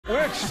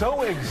We're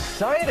so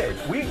excited.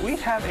 We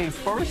have a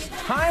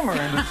first-timer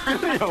in the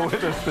studio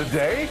with us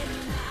today,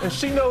 and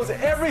she knows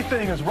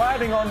everything is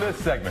riding on this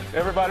segment.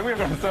 Everybody, we're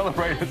going to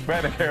celebrate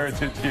Hispanic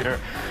heritage here,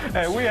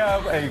 and we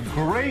have a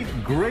great,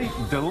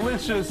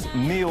 delicious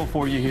meal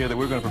for you here that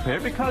we're going to prepare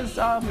because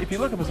if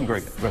you're looking for some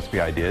great recipe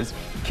ideas,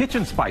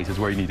 Kitchen Spice is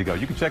where you need to go.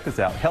 You can check this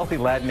out, healthy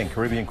Latin and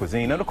Caribbean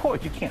cuisine, and of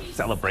course, you can't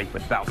celebrate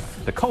without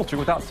the culture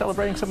without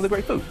celebrating some of the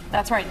great food.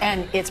 That's right,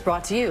 and it's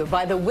brought to you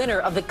by the winner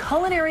of the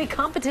culinary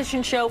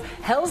competition show,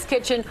 Hell's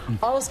Kitchen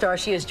All-Star.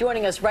 She is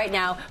joining us right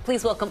now.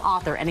 Please welcome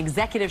author and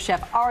executive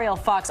chef Ariel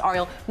Fox.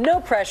 Ariel, no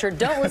pressure.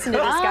 Don't listen to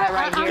this guy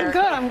right here.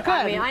 I'm good.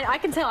 I mean, I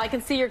can tell. I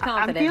can see your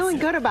confidence. I'm feeling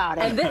good about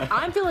it. And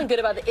I'm feeling good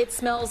about it. It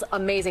smells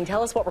amazing.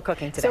 Tell us what we're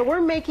cooking today. So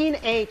we're making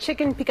a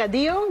chicken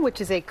picadillo,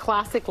 which is a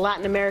classic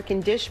Latin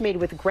American dish made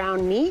with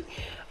ground meat.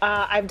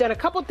 I've done a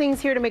couple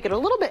things here to make it a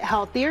little bit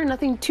healthier,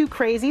 nothing too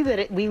crazy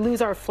that we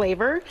lose our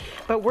flavor,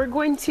 but we're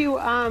going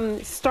to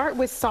start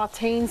with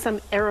sauteing some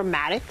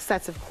aromatics.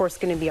 That's of course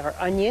going to be our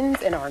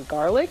onions and our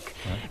garlic.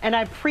 And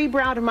I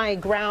pre-browned my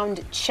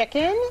ground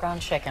chicken.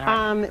 Ground chicken,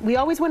 all right. We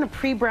always want to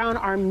pre-brown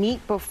our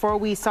meat before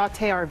we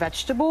saute our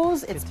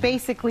vegetables. It's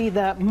basically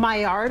the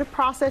Maillard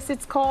process,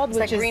 it's called. Is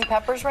that green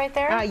peppers right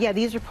there? Yeah,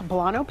 these are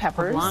poblano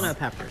peppers. Poblano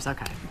peppers,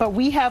 okay. But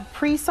we have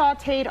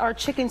pre-sauteed our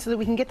chicken so that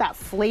we can get that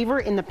flavor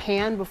in the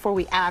pan before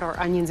we add our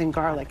onions and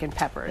garlic and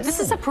peppers.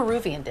 This is a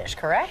Peruvian dish,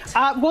 correct?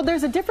 Well,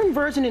 there's a different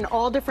version in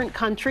all different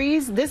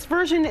countries. This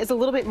version is a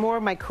little bit more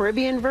of my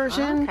Caribbean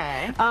version,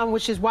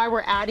 which is why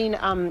we're adding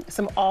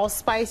some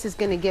allspice is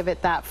going to give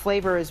it that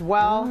flavor as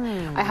well.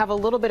 I have a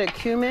little bit of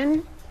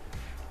cumin.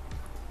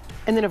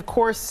 And then, of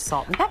course,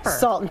 salt and pepper.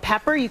 Salt and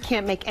pepper. You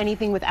can't make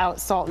anything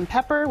without salt and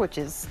pepper, which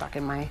is stuck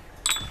in my...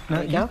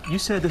 Now, you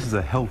said this is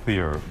a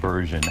healthier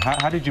version.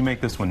 How did you make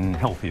this one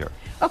healthier?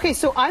 Okay,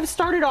 so I've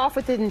started off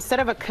with it instead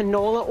of a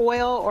canola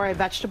oil or a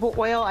vegetable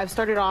oil, I've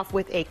started off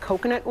with a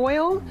coconut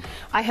oil.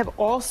 I have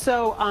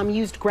also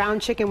used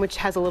ground chicken, which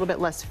has a little bit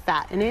less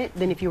fat in it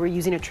than if you were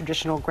using a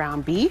traditional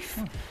ground beef.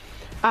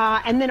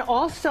 And then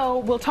also,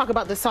 we'll talk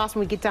about the sauce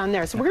when we get down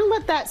there. So we're gonna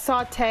let that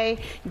saute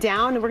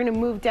down, and we're gonna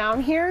move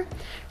down here.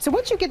 So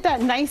once you get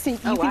that nice,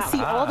 and you can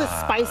see all the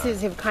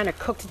spices have kind of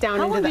cooked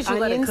down into the onions. How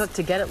long did you let it cook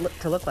to get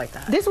it to look like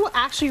that? This will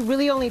actually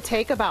really only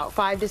take about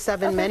 5 to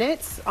 7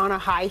 minutes on a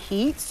high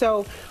heat.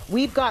 So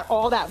we've got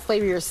all that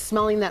flavor. You're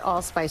smelling that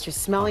allspice. You're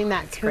smelling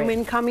that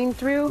cumin coming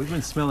through. We've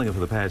been smelling it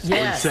for the past 3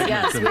 seconds.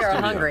 Yes, we are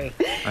hungry.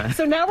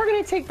 So now we're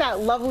gonna take that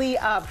lovely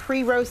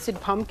pre-roasted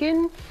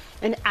pumpkin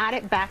and add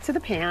it back to the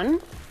pan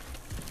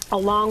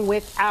along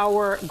with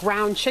our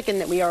ground chicken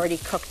that we already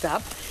cooked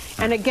up.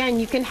 And again,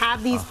 you can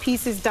have these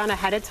pieces done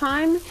ahead of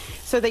time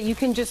so that you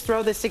can just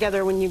throw this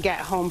together when you get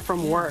home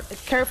from work.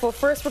 Careful,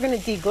 first we're gonna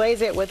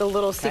deglaze it with a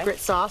little secret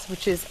sauce,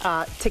 which is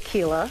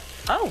tequila.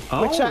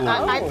 Which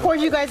I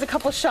poured you guys a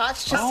couple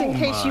shots just in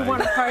case you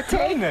want to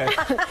partake.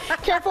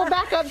 Careful,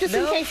 back up just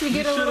in case we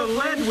get a little... You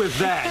should have led with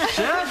that,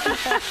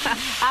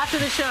 chef. After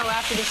the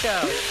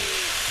show.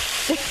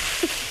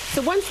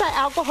 So once that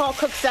alcohol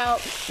cooks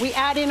out, we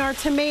add in our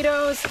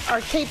tomatoes,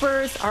 our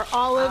capers, our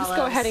olives.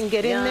 Go ahead and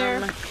get in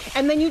there.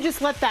 And then you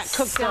just let that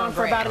cook down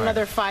for about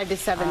another 5 to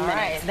 7 minutes.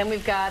 Right. Then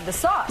we've got the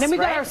sauce, Then we've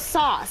got our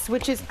sauce,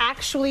 which is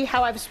actually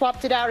how I've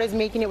swapped it out, is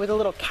making it with a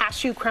little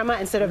cashew crema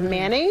instead of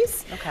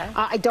mayonnaise.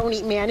 I don't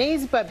eat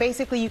mayonnaise, but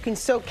basically you can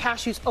soak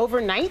cashews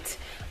overnight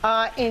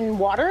in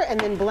water and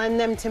then blend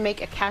them to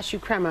make a cashew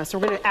crema. So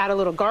we're going to add a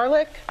little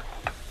garlic,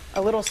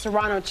 a little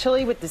serrano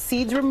chili with the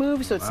seeds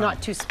removed so it's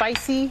not too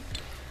spicy.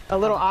 A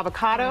little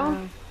avocado.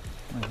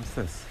 What's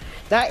this?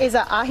 That is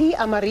a ají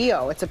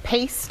amarillo. It's a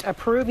paste, a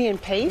Peruvian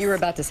paste. You were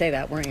about to say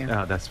that, weren't you?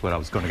 That's what I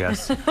was going to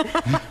guess.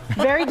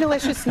 Very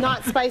delicious,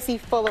 not spicy,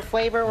 full of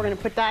flavor. We're going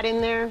to put that in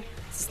there.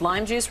 This is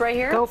lime juice right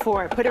here? Go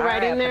for it. Put it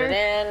right in there. Put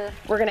it in.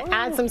 We're going to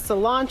add some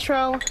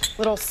cilantro,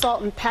 little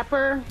salt and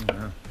pepper.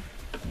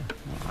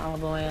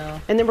 Olive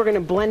oil. And then we're going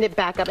to blend it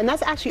back up. And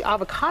that's actually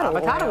avocado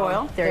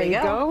oil. There you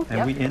go.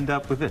 And we end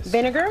up with this.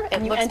 Vinegar.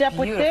 And you end up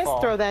with this.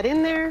 Throw that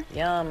in there.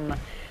 Yum.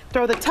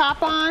 Throw the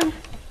top on.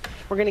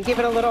 We're going to give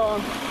it a little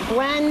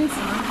blend,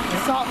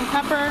 salt and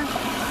pepper.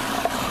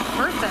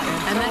 Perfect.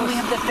 And then we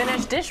have the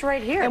finished dish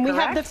right here, And we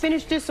have the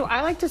finished dish, so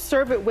I like to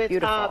serve it with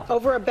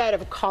over a bed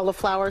of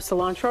cauliflower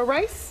cilantro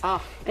rice.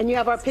 And you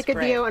have our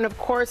picadillo and, of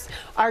course,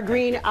 our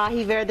green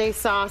ají verde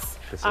sauce.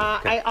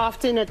 I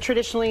often,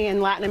 traditionally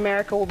in Latin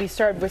America, will be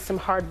served with some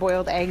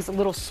hard-boiled eggs, a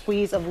little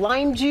squeeze of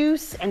lime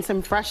juice, and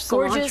some fresh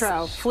cilantro. Gorgeous,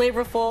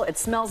 flavorful, it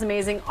smells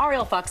amazing.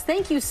 Ariel Fox,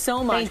 thank you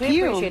so much. Thank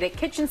you. We appreciate it.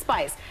 Kitchen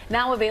Spice,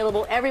 now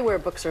available everywhere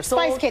books are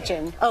sold. Spice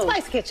Kitchen.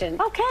 Spice Kitchen.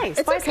 Okay,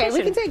 It's okay.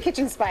 We can say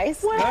Kitchen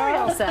Spice. What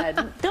Ariel said.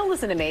 Don't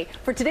listen to me.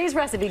 For today's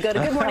recipe, go to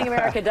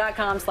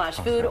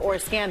goodmorningamerica.com/food or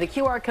scan the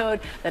QR code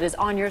that is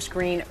on your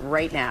screen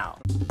right now.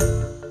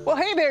 Well,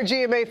 hey there,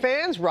 GMA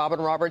fans. Robin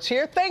Roberts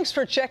here. Thanks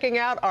for checking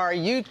out our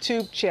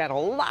YouTube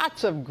channel.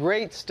 Lots of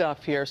great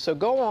stuff here. So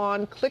go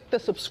on, click the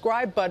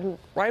subscribe button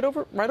right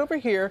over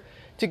here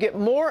to get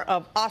more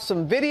of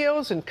awesome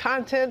videos and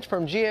content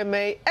from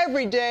GMA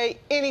every day,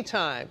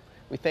 anytime.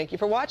 We thank you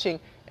for watching,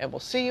 and we'll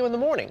see you in the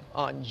morning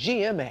on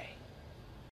GMA.